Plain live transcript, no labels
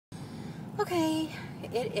Okay,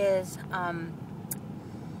 it is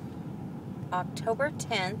October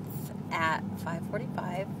 10th at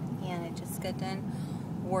 5:45, and I just got done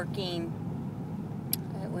working.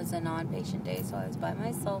 It was a non-patient day, so I was by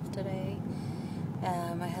myself today.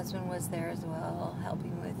 My husband was there as well,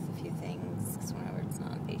 helping with a few things, because whenever it's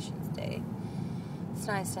non-patient's day, it's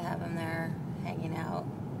nice to have him there, hanging out.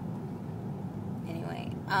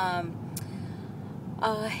 Anyway, I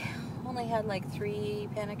only had like 3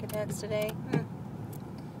 panic attacks today.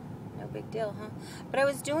 No big deal, huh? But I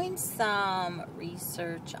was doing some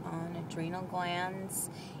research on adrenal glands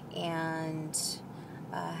and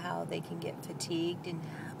how they can get fatigued. And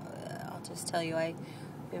I'll just tell you, I've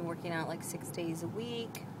been working out like 6 days a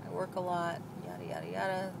week. I work a lot, yada, yada,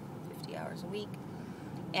 yada, 50 hours a week.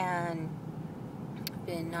 And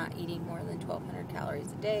been not eating more than 1,200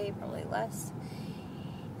 calories a day, probably less.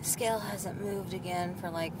 The scale hasn't moved again for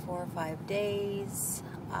like 4 or 5 days,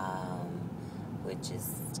 which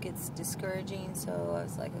gets discouraging. So I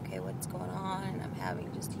was like, okay, what's going on? And I'm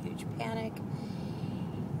having just a huge panic.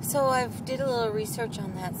 So I've did a little research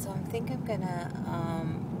on that. So I think I'm gonna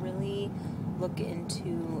really look into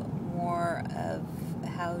more of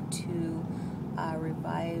how to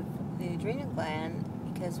revive the adrenal gland,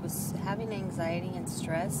 because with having anxiety and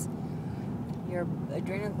stress, your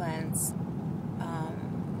adrenal glands,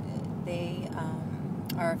 they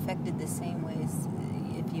are affected the same way as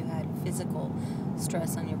if you had physical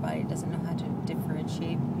stress on your body. It doesn't know how to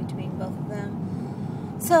differentiate between both of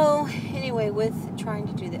them. So anyway, with trying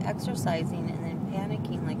to do the exercising and then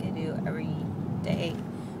panicking like I do every day,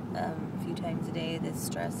 a few times a day, the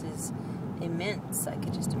stress is immense. I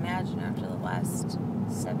could just imagine after the last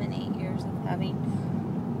 7-8 years of having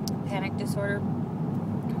panic disorder.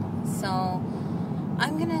 So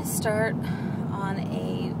I'm gonna start on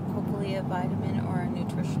hopefully a vitamin or a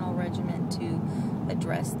nutritional regimen to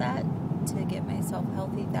address that, to get myself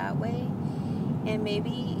healthy that way, and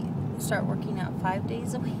maybe start working out 5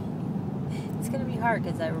 days a week. It's gonna be hard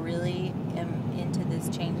because I really am into this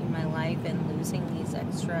changing my life and losing these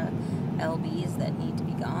extra lbs that need to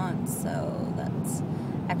be gone. So that's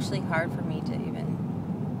actually hard for me to even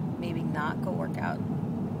maybe not go work out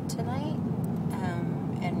tonight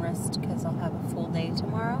and rest, because I'll have a full day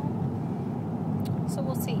tomorrow. So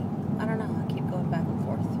we'll see. I don't know. I keep going back and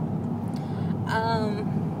forth.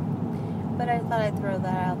 But I thought I'd throw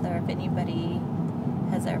that out there if anybody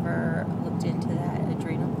has ever looked into that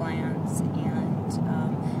adrenal glands and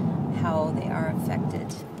how they are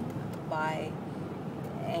affected by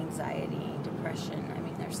anxiety, depression. I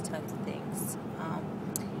mean, there's tons of things.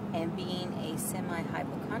 And being a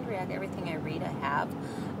semi-hypochondriac, everything I read I have.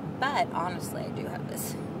 But honestly, I do have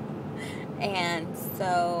this. And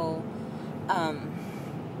so, I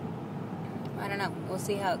don't know. We'll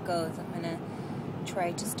see how it goes. I'm going to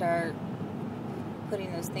try to start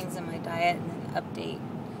putting those things in my diet and then update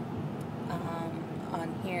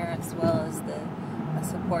on here, as well as a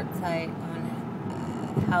support site on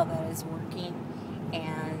how that is working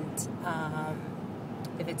and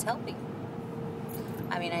if it's helping.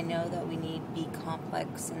 I mean, I know that we need B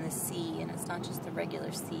complex in the C, and it's not just the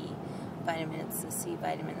regular C vitamin, it's the C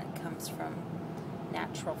vitamin that comes from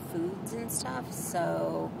natural foods and stuff.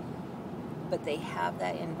 So, but they have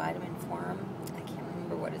that in vitamin form. I can't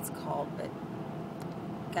remember what it's called, but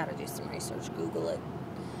gotta do some research, Google it.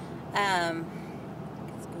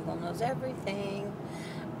 Because Google knows everything.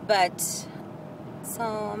 But, so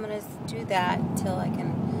I'm gonna do that until I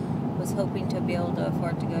was hoping to be able to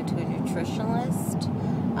afford to go to a nutritionalist.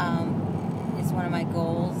 Is one of my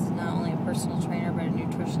goals, not only a personal trainer, but a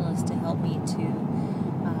nutritionalist to help me to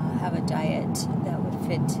have a diet that would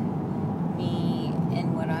fit me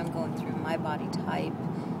and what I'm going through, my body type,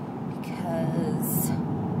 because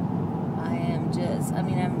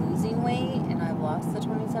I'm losing weight and I've lost the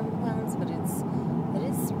 27 pounds, but it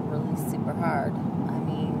is really super hard. I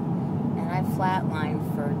mean, and I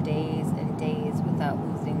flatlined for days and days without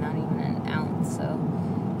losing not even an ounce, so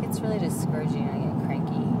it gets really discouraging. I get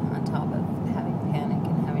cranky on top of having panic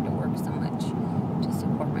and having to work so much to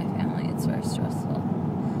support my family. It's very stressful.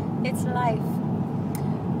 It's life.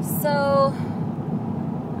 So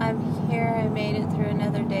I'm here. I made it through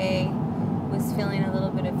another day. Was feeling a little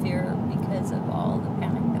bit of fear because of all the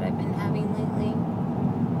panic that I've been having lately.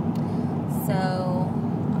 So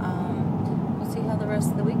we'll see how the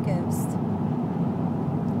rest of the week goes. I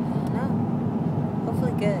don't know.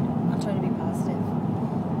 Hopefully good. I'll try to be positive.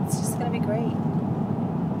 It's just gonna be great.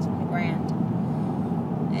 It's gonna be grand.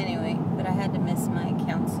 Anyway, but I had to miss my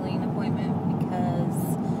counseling appointment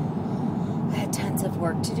because I had tons of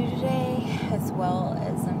work to do today, as well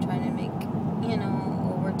as I'm trying to make,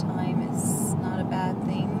 overtime is not a bad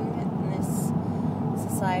thing in this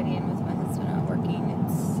anxiety, and with my husband not working,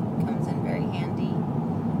 it comes in very handy.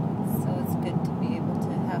 So it's good to be able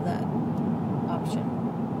to have that option.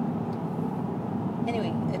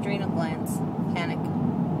 Anyway, adrenal glands, panic.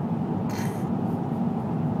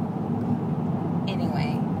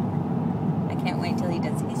 Anyway, I can't wait till he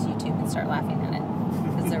does his YouTube and start laughing at it,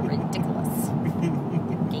 because they're ridiculous.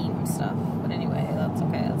 Game stuff. But anyway, that's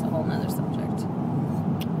okay. That's a whole nother subject.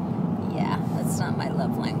 Yeah, that's not my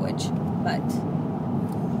love language, but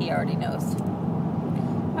he already knows.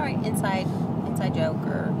 Alright, inside joke,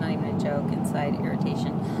 or not even a joke, inside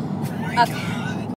irritation. Okay.